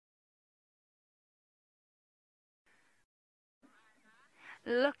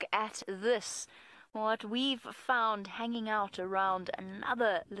Look at this. What we've found hanging out around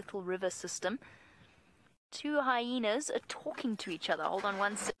another little river system. Two hyenas are talking to each other. Hold on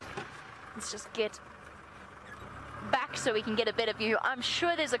one sec. Let's just get back so we can get a better view. I'm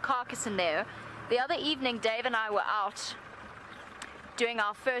sure there's a carcass in there. The other evening, Dave and I were out doing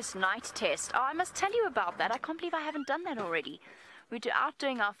our first night test. Oh, I must tell you about that. I can't believe I haven't done that already. We were out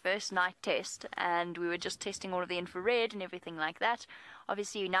doing our first night test, and we were just testing all of the infrared and everything like that.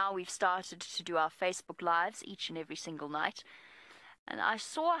 Obviously, now we've started to do our Facebook Lives each and every single night. And I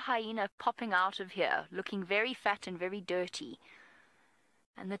saw a hyena popping out of here, looking very fat and very dirty.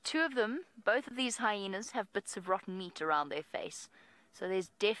 And the two of them, both of these hyenas, have bits of rotten meat around their face. So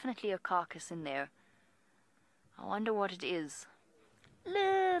there's definitely a carcass in there. I wonder what it is.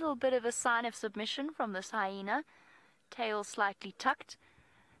 Little bit of a sign of submission from this hyena. Tail slightly tucked.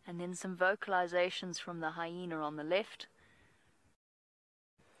 And then some vocalizations from the hyena on the left.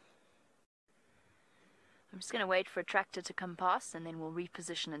 I'm just going to wait for a tractor to come past, and then we'll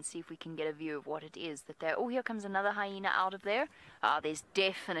reposition and see if we can get a view of what it is that they're... Oh, here comes another hyena out of there. Ah, there's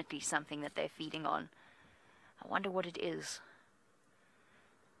definitely something that they're feeding on. I wonder what it is.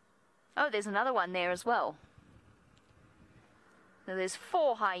 Oh, there's another one there as well. So there's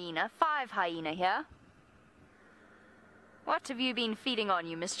 5 hyena here. What have you been feeding on,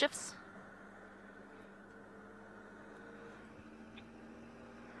 you mischiefs?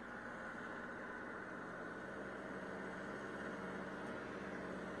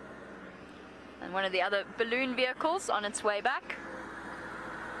 And one of the other balloon vehicles on its way back.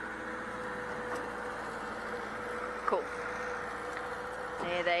 Cool.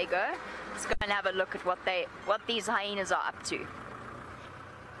 There they go. Let's go and have a look at what these hyenas are up to.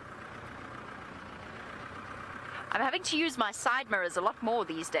 I'm having to use my side mirrors a lot more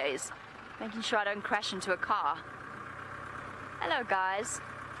these days, making sure I don't crash into a car. Hello, guys.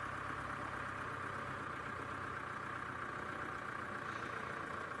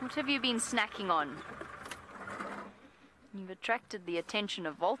 What have you been snacking on? You've attracted the attention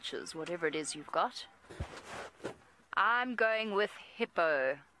of vultures, whatever it is you've got. I'm going with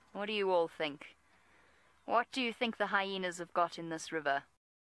hippo. What do you all think? What do you think the hyenas have got in this river?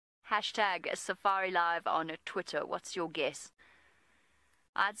 Hashtag Safari Live on Twitter. What's your guess?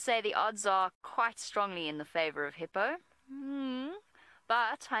 I'd say the odds are quite strongly in the favor of hippo.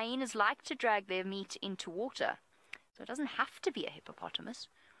 But hyenas like to drag their meat into water. So it doesn't have to be a hippopotamus.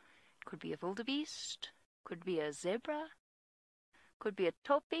 It could be a wildebeest. Could be a zebra. Could be a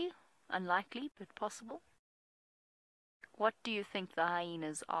topi. Unlikely, but possible. What do you think the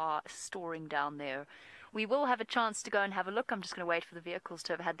hyenas are storing down there? We will have a chance to go and have a look. I'm just going to wait for the vehicles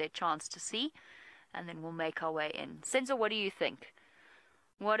to have had their chance to see, and then we'll make our way in. Senzo, what do you think?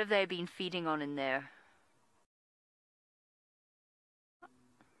 What have they been feeding on in there?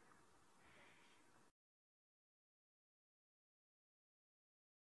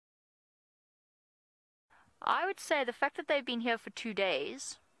 I would say the fact that they've been here for 2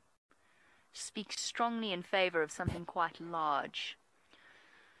 days speaks strongly in favor of something quite large.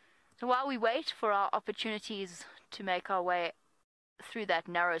 So while we wait for our opportunities to make our way through that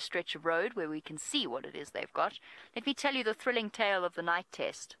narrow stretch of road where we can see what it is they've got, let me tell you the thrilling tale of the night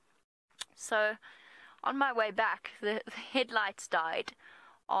test. So on my way back, the headlights died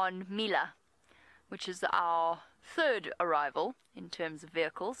on Mila, which is our 3rd arrival in terms of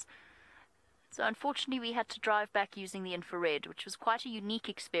vehicles. So unfortunately we had to drive back using the infrared, which was quite a unique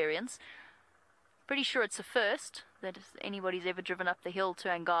experience. Pretty sure it's a first that anybody's ever driven up the hill to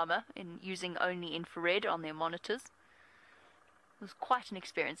Angama in using only infrared on their monitors. It was quite an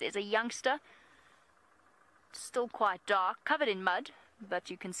experience. There's a youngster, still quite dark, covered in mud, but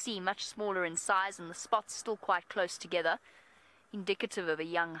you can see much smaller in size, and the spots still quite close together, indicative of a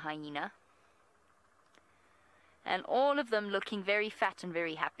young hyena. And all of them looking very fat and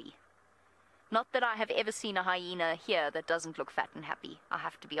very happy. Not that I have ever seen a hyena here that doesn't look fat and happy, I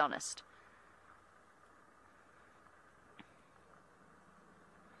have to be honest.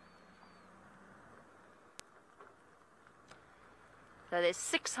 So there's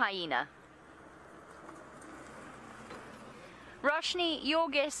 6 hyena. Roshni, your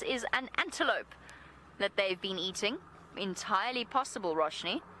guess is an antelope that they've been eating. Entirely possible,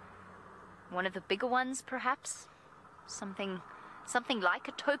 Roshni. One of the bigger ones, perhaps? Something like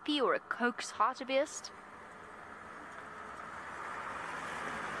a topi or a Coke's hartebeest.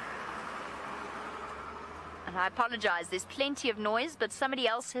 And I apologize, there's plenty of noise, but somebody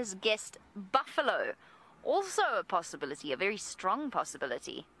else has guessed buffalo. Also a possibility, a very strong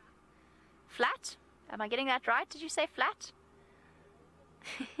possibility. Flat? Am I getting that right? Did you say flat?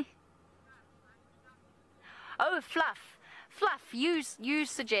 Oh, fluff. Fluff. off. You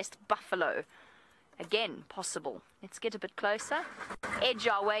suggest buffalo. Again, possible. Let's get a bit closer. Edge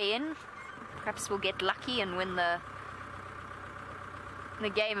our way in. Perhaps we'll get lucky and win the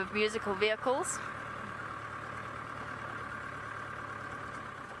game of musical vehicles.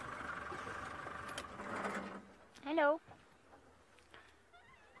 Hello.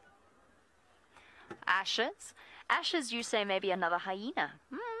 Ashes. Ashes, you say maybe another hyena.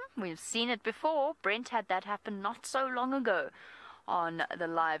 We've seen it before. Brent had that happen not so long ago on the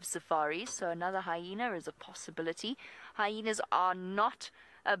live safaris, so another hyena is a possibility. Hyenas are not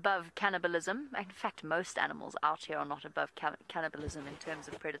above cannibalism. In fact, most animals out here are not above cannibalism in terms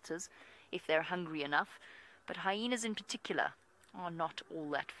of predators, if they're hungry enough. But hyenas in particular are not all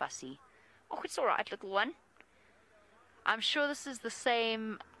that fussy. Oh, it's all right, little one. I'm sure this is the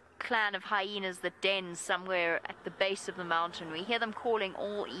same clan of hyenas that den somewhere at the base of the mountain. We hear them calling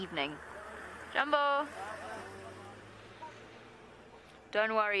all evening. Jumbo!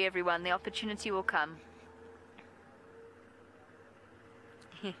 Don't worry, everyone. The opportunity will come.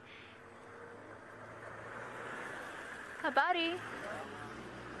 Habari.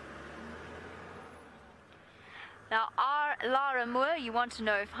 Now, Lara Moore, you want to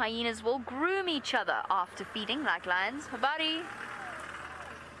know if hyenas will groom each other after feeding like lions. Habari.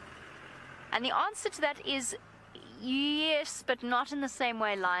 And the answer to that is yes, but not in the same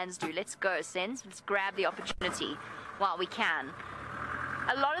way lions do. Let's go, Sens. Let's grab the opportunity while we can.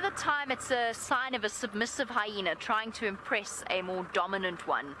 A lot of the time it's a sign of a submissive hyena trying to impress a more dominant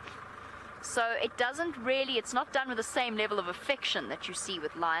one. So it's not done with the same level of affection that you see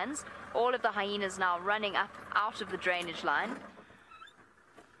with lions. All of the hyenas now running up out of the drainage line.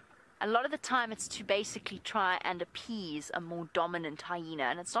 A lot of the time it's to basically try and appease a more dominant hyena,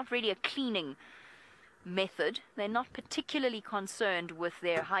 and it's not really a cleaning method. They're not particularly concerned with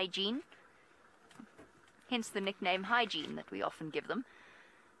their hygiene, hence the nickname hygiene that we often give them.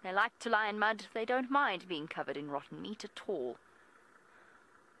 They like to lie in mud. They don't mind being covered in rotten meat at all.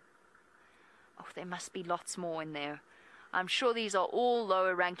 Oh, there must be lots more in there. I'm sure these are all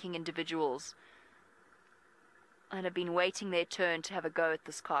lower ranking individuals and have been waiting their turn to have a go at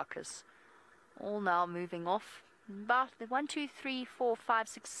this carcass. All now moving off. About 1, 2, 3, 4, 5,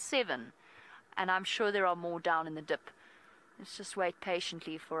 6, 7. And I'm sure there are more down in the dip. Let's just wait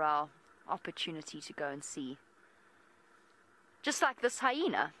patiently for our opportunity to go and see. Just like this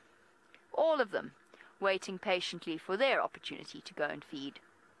hyena. All of them waiting patiently for their opportunity to go and feed.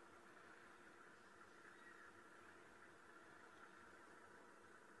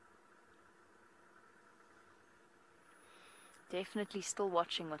 Definitely still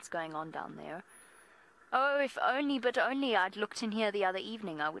watching what's going on down there. Oh, if only, but only I'd looked in here the other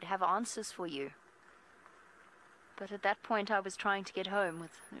evening, I would have answers for you. But at that point I was trying to get home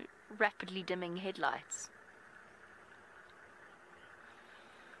with rapidly dimming headlights.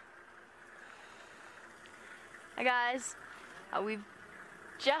 Hi guys, we've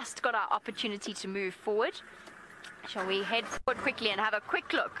just got our opportunity to move forward. Shall we head forward quickly and have a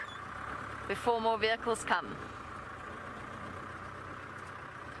quick look before more vehicles come?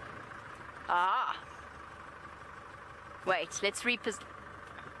 Ah. Wait, let's reposition.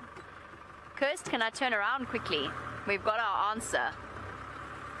 Kirst, can I turn around quickly? We've got our answer.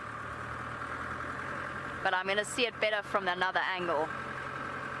 But I'm going to see it better from another angle.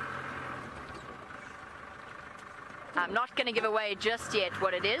 I'm not going to give away just yet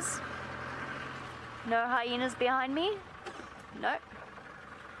what it is. No hyenas behind me? No.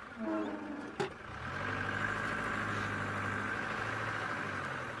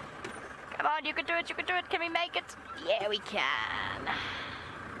 Come on, you can do it, you can do it. Can we make it? Yeah, we can.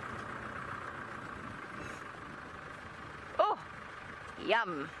 Oh,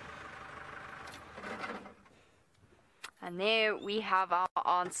 yum. And there we have our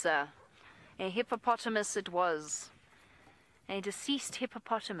answer. A hippopotamus it was. A deceased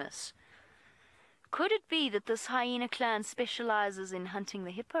hippopotamus. Could it be that this hyena clan specializes in hunting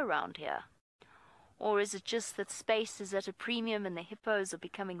the hippo around here? Or is it just that space is at a premium and the hippos are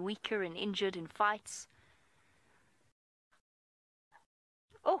becoming weaker and injured in fights?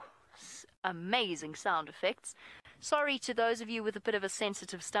 Oh, amazing sound effects. Sorry to those of you with a bit of a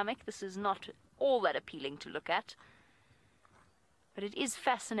sensitive stomach. This is not all that appealing to look at. But it is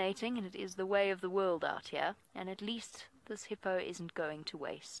fascinating, and it is the way of the world out here. And at least this hippo isn't going to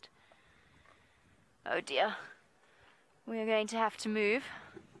waste. Oh dear. We are going to have to move.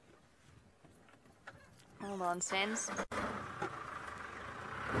 Hold on, Sens.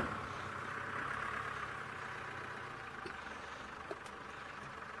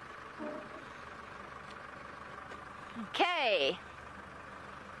 Okay.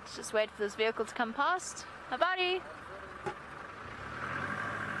 Let's just wait for this vehicle to come past. Hi, buddy.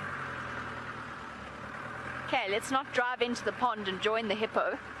 Okay, let's not drive into the pond and join the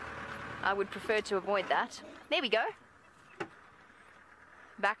hippo. I would prefer to avoid that. There we go.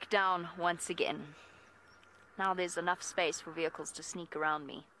 Back down once again. Now there's enough space for vehicles to sneak around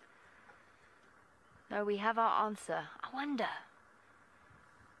me. No, we have our answer. I wonder.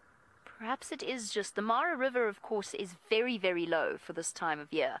 Perhaps it is just the Mara River, of course, is very, very low for this time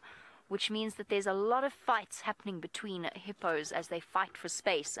of year, which means that there's a lot of fights happening between hippos as they fight for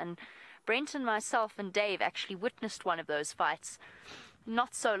space. And Brent and myself and Dave actually witnessed one of those fights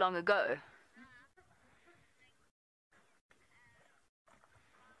not so long ago.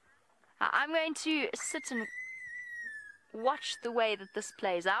 I'm going to sit and watch the way that this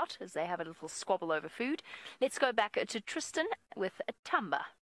plays out as they have a little squabble over food. Let's go back to Tristan with Tamba.